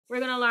we're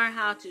gonna learn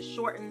how to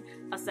shorten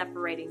a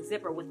separating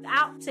zipper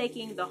without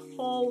taking the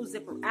whole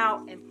zipper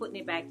out and putting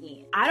it back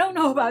in. I don't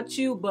know about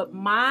you, but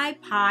my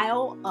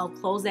pile of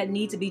clothes that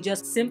need to be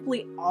just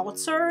simply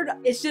altered,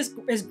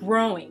 it's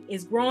growing.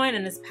 It's growing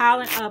and it's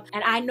piling up,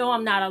 and I know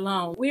I'm not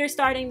alone. We are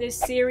starting this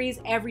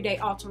series, Everyday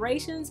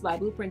Alterations by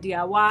Blueprint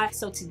DIY.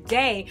 So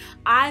today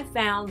I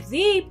found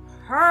the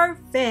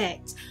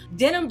perfect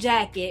denim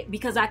jacket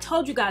because I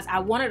told you guys I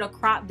wanted a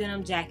crop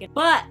denim jacket.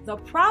 But the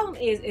problem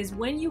is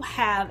when you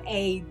have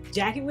a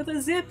jacket with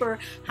a zipper,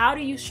 how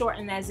do you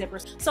shorten that zipper?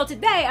 So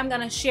today I'm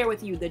gonna share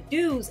with you the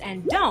do's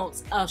and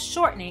don'ts of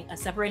shortening a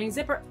separating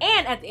zipper,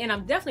 and at the end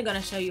I'm definitely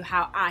gonna show you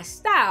how I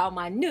style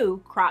my new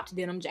cropped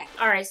denim jacket.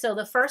 All right, so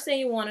the first thing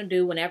you wanna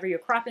do whenever you're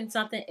cropping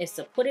something is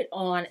to put it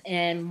on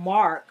and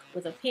mark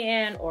with a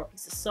pen or a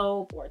piece of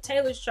soap or a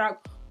tailor's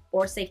chalk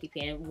or safety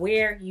pin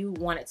where you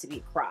want it to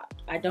be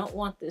cropped. I don't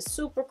want this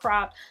super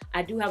cropped.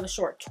 I do have a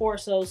short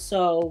torso,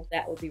 so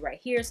that will be right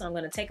here. So I'm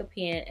gonna take a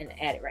pin and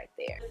add it right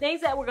there. The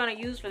things that we're gonna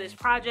use for this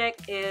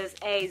project is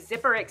a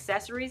zipper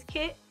accessories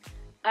kit,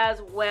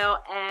 as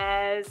well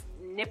as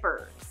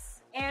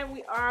nippers. And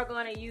we are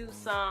gonna use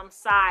some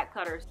side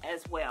cutters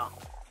as well.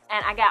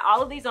 And I got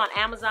all of these on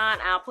Amazon.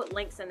 I'll put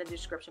links in the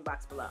description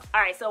box below.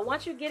 All right, so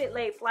once you get it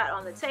laid flat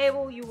on the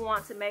table, you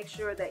want to make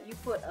sure that you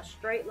put a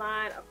straight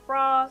line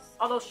across.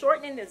 Although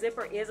shortening the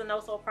zipper is a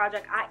no-sew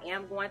project, I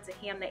am going to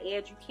hem the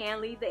edge. You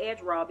can leave the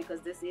edge raw because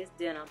this is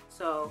denim.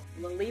 So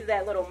I'm gonna leave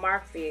that little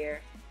mark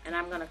there, and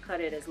I'm gonna cut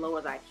it as low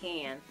as I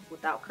can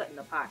without cutting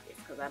the pockets,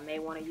 because I may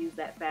wanna use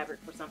that fabric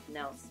for something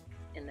else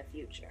in the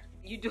future.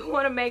 You do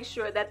wanna make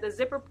sure that the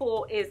zipper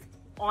pull is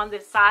on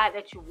the side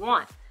that you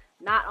want,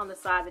 not on the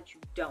side that you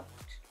don't.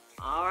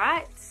 All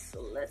right, so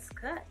let's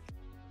cut.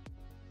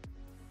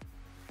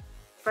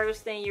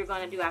 First thing you're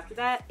gonna do after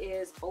that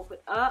is open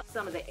up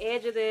some of the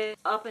edge of this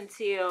up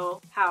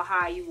until how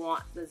high you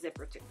want the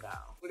zipper to go.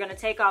 We're gonna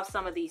take off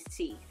some of these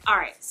teeth. All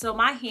right, so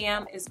my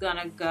hem is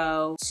gonna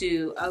go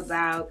to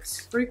about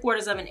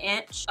 3/4 of an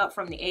inch up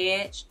from the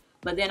edge,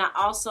 but then I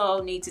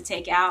also need to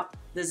take out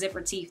the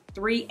zipper teeth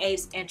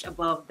 3/8 inch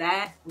above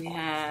that. We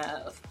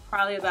have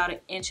probably about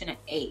 1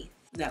 1/8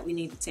 that we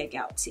need to take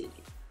out teeth.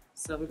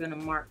 So we're gonna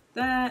mark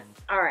that.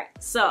 All right,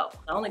 so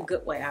the only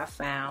good way I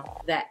found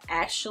that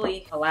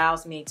actually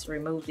allows me to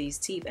remove these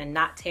teeth and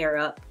not tear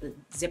up the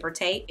zipper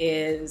tape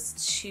is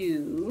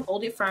to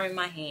hold it firm in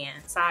my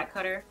hand. Side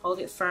cutter, hold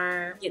it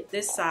firm, get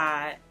this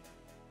side,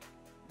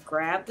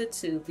 grab the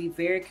tooth. Be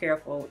very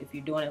careful if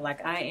you're doing it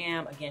like I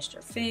am against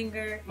your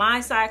finger.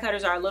 My side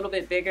cutters are a little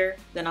bit bigger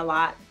than a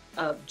lot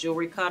of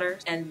jewelry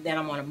cutters, and then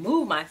I'm gonna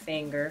move my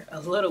finger a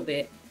little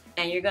bit,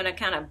 and you're gonna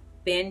kind of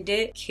bend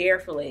it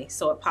carefully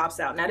so it pops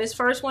out. Now this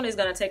first one is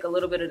gonna take a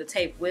little bit of the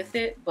tape with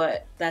it,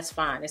 but that's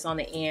fine. It's on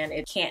the end.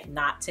 It can't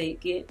not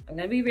take it. I'm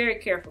gonna be very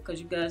careful because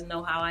you guys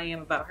know how I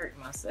am about hurting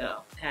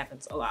myself. It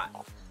happens a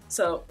lot.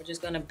 So we're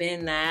just gonna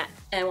bend that.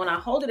 And when I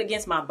hold it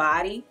against my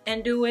body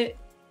and do it,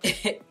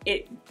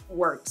 it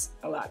works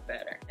a lot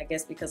better. I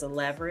guess because of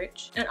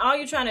leverage. And all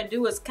you're trying to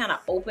do is kind of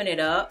open it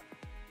up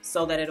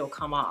so that it'll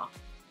come off.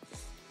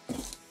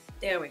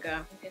 There we go.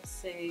 You can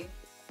see.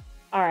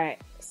 All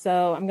right,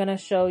 so I'm gonna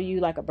show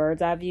you like a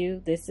bird's eye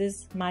view. This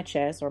is my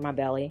chest or my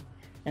belly.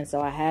 And so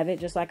I have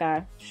it just like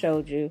I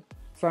showed you,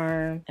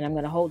 firm, and I'm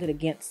gonna hold it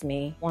against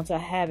me. Once I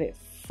have it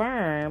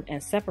firm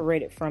and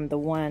separate it from the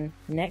one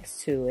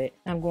next to it,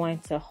 I'm going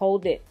to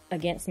hold it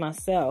against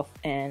myself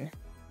and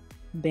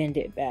bend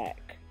it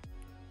back.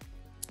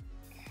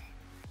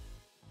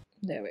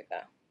 There we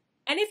go.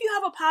 And if you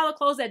have a pile of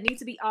clothes that need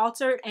to be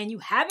altered and you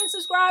haven't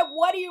subscribed,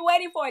 what are you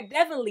waiting for?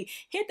 Definitely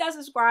hit that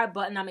subscribe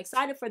button. I'm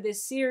excited for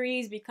this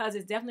series because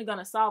it's definitely going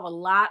to solve a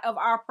lot of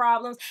our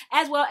problems,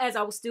 as well as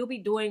I will still be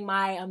doing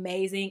my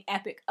amazing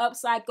epic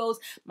upcycles,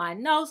 my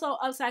no-sew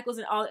upcycles,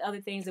 and all the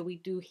other things that we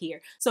do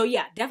here. So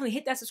yeah, definitely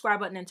hit that subscribe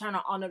button and turn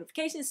on all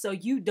notifications so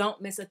you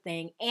don't miss a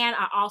thing. And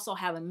I also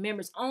have a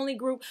members only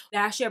group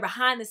that I share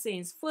behind the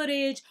scenes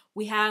footage.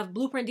 We have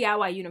Blueprint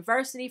DIY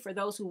University for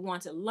those who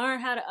want to learn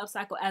how to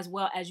upcycle, as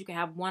well as you can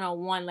have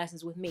one-on-one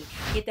lessons with me.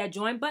 Hit that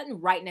join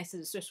button right next to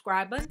the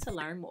subscribe button to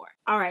learn more.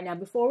 All right, now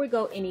before we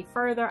go any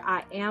further,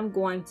 I am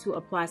going to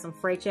apply some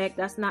fray check.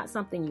 That's not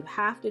something you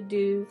have to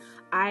do.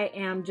 I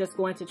am just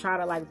going to try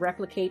to like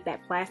replicate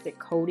that plastic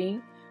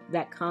coating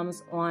that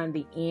comes on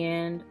the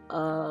end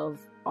of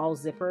all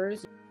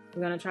zippers.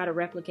 We're gonna try to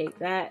replicate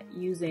that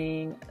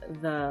using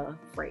the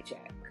fray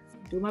check.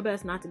 Do my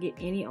best not to get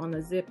any on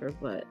the zipper,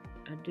 but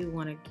I do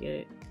want to get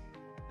it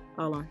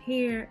all on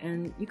here.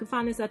 And you can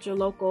find this at your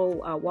local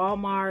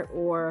Walmart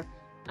or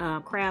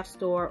craft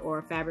store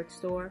or fabric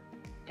store,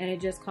 and it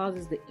just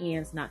causes the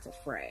ends not to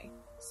fray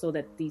so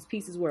that these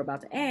pieces we're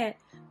about to add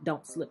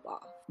don't slip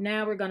off.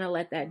 Now we're gonna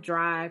let that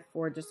dry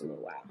for just a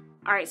little while.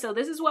 All right, so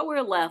this is what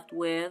we're left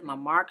with. My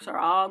marks are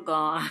all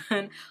gone,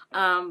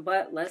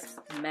 but let's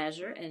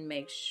measure and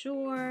make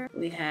sure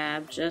we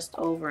have just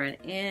over 1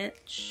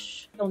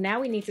 inch. So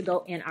now we need to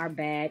go in our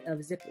bag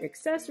of zipper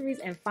accessories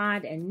and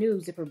find a new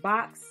zipper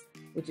box,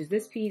 which is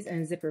this piece,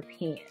 and zipper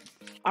pin.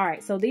 All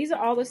right, so these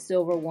are all the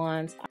silver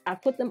ones. I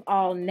put them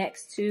all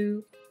next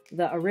to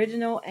the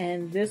original,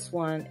 and this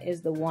one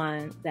is the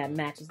one that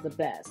matches the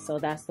best. So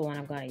that's the one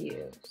I'm going to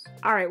use.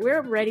 All right,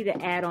 we're ready to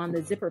add on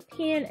the zipper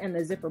pin and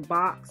the zipper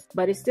box,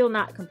 but it's still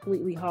not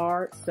completely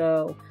hard.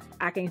 So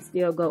I can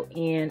still go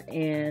in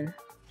and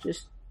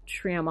just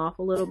trim off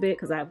a little bit,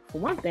 because for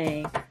one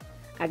thing,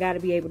 I got to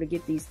be able to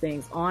get these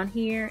things on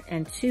here,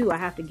 and two, I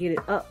have to get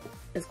it up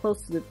as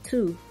close to the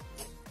tooth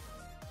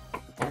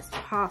as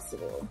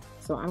possible.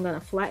 So I'm going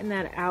to flatten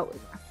that out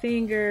with my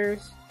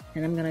fingers,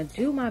 and I'm going to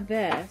do my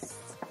best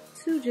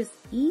to just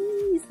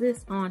ease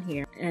this on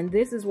here. And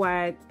this is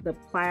why the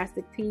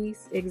plastic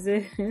piece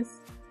exists,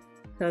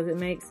 because it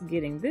makes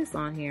getting this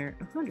on here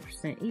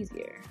 100%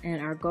 easier.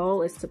 And our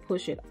goal is to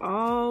push it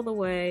all the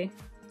way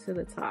to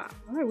the top.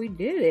 All right, we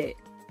did it.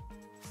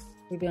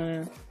 We're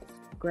gonna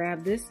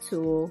grab this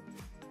tool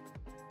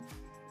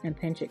and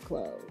pinch it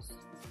closed.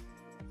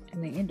 I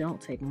mean, it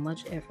don't take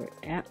much effort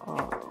at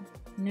all.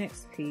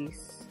 Next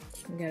piece,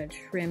 we gotta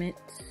trim it.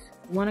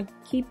 Want to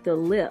keep the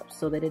lip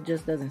so that it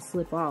just doesn't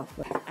slip off,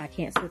 but I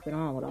can't slip it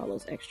on with all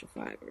those extra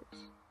fibers.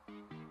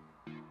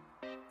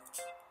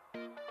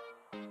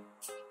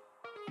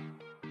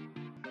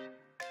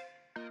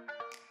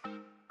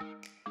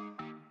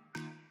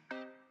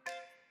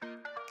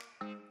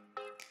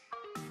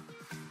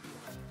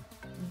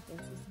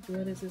 That's as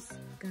good as it's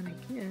gonna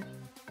get.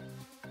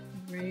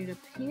 Ready to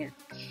pinch.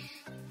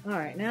 All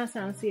right, now it's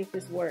time to see if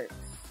this works.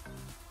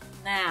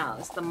 Now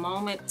it's the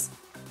moment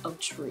of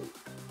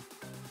truth.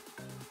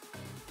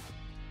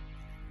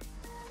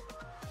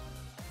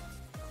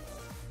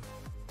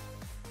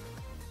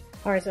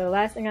 All right, so the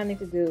last thing I need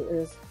to do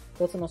is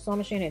go to my sewing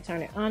machine and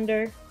turn it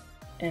under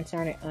and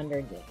turn it under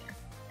again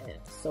and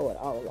sew it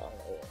all along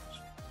the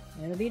edge.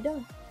 And it'll be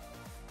done.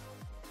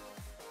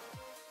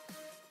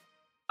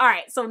 All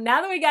right, so now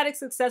that we got it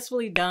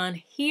successfully done,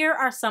 here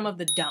are some of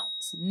the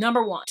don'ts.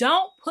 Number one,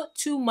 don't put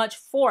too much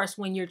force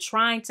when you're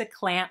trying to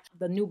clamp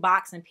the new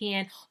box and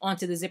pin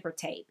onto the zipper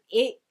tape.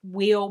 It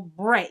will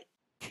break.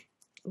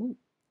 Ooh.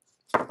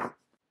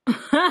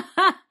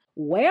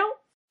 Well,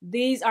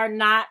 these are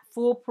not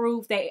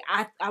foolproof.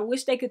 I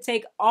wish they could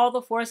take all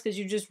the force, because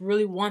you just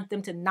really want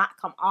them to not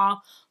come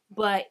off.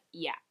 But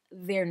yeah,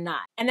 they're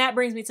not. And that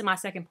brings me to my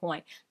second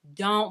point.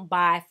 Don't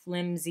buy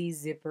flimsy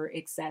zipper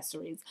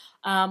accessories.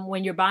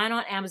 When you're buying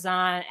on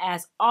Amazon,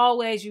 as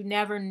always, you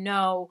never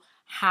know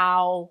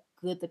how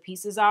good the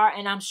pieces are.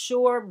 And I'm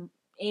sure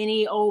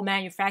any old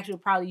manufacturer will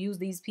probably use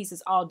these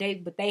pieces all day,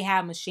 but they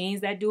have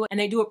machines that do it, and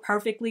they do it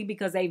perfectly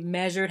because they've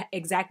measured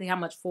exactly how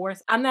much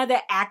force. I'm not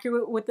that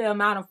accurate with the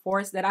amount of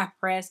force that I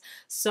press.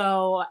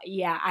 So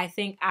yeah, I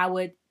think I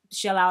would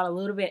shell out a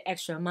little bit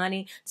extra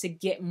money to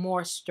get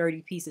more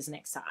sturdy pieces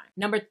next time.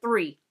 Number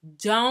three,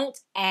 don't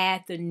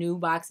add the new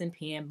box and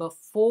pin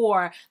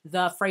before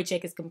the fray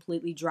check is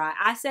completely dry.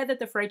 I said that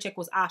the fray check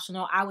was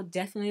optional. I would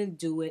definitely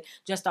do it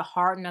just to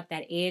harden up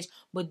that edge,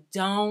 but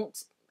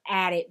don't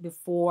add it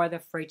before the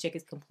fray check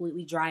is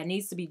completely dry. It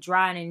needs to be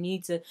dry, and it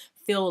needs to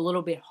feel a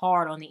little bit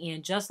hard on the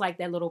end, just like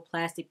that little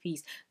plastic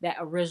piece that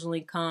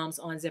originally comes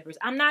on zippers.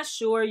 I'm not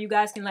sure. You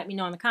guys can let me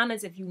know in the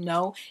comments if you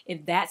know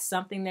if that's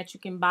something that you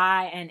can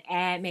buy and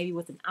add maybe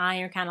with an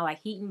iron, kind of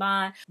like heat and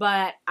bind.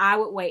 But I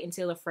would wait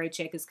until the fray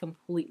check is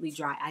completely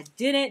dry. I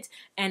didn't,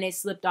 and it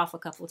slipped off a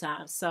couple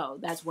times. So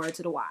that's word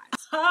to the wise.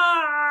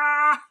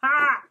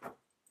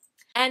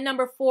 And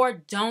number four,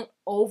 don't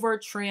over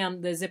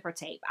trim the zipper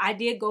tape. I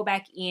did go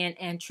back in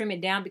and trim it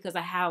down because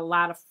I had a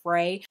lot of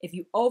fray. If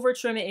you over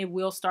trim it, it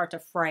will start to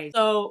fray.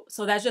 So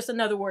that's just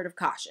another word of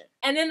caution.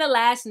 And then the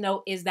last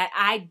note is that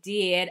I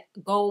did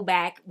go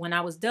back when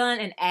I was done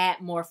and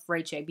add more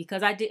fray check,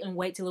 because I didn't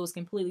wait till it was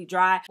completely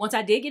dry. Once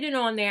I did get it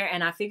on there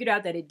and I figured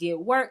out that it did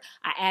work,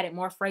 I added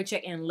more fray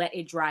check and let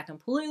it dry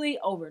completely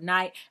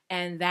overnight,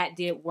 and that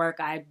did work.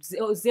 I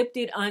zipped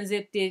it,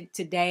 unzipped it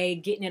today,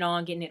 getting it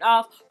on, getting it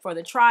off for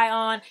the try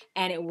on,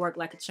 and it worked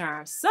like a charm.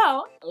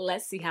 So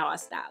let's see how I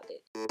styled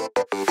it.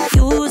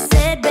 You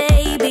said,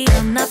 baby,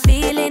 I'm not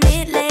feeling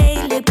it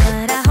lately,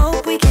 but I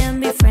hope we can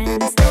be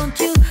friends, don't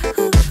you?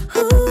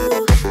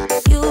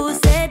 You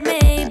said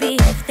maybe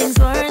if things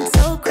weren't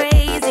so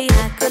crazy,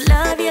 I could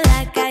love you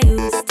like I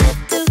used to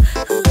do.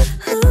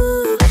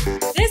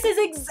 This is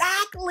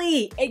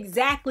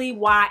exactly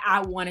why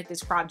I wanted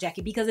this crop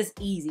jacket, because it's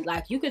easy.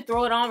 Like, you could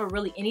throw it on with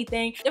really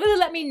anything. Definitely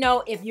let me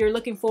know if you're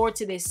looking forward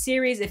to this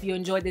series, if you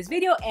enjoyed this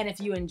video, and if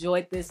you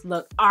enjoyed this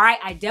look. All right,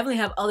 I definitely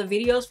have other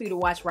videos for you to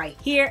watch right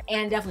here,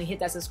 and definitely hit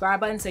that subscribe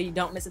button so you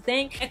don't miss a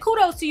thing. And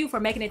kudos to you for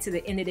making it to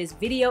the end of this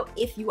video.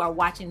 If you are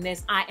watching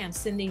this, I am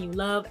sending you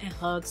love and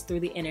hugs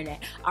through the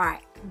internet. All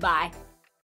right, bye.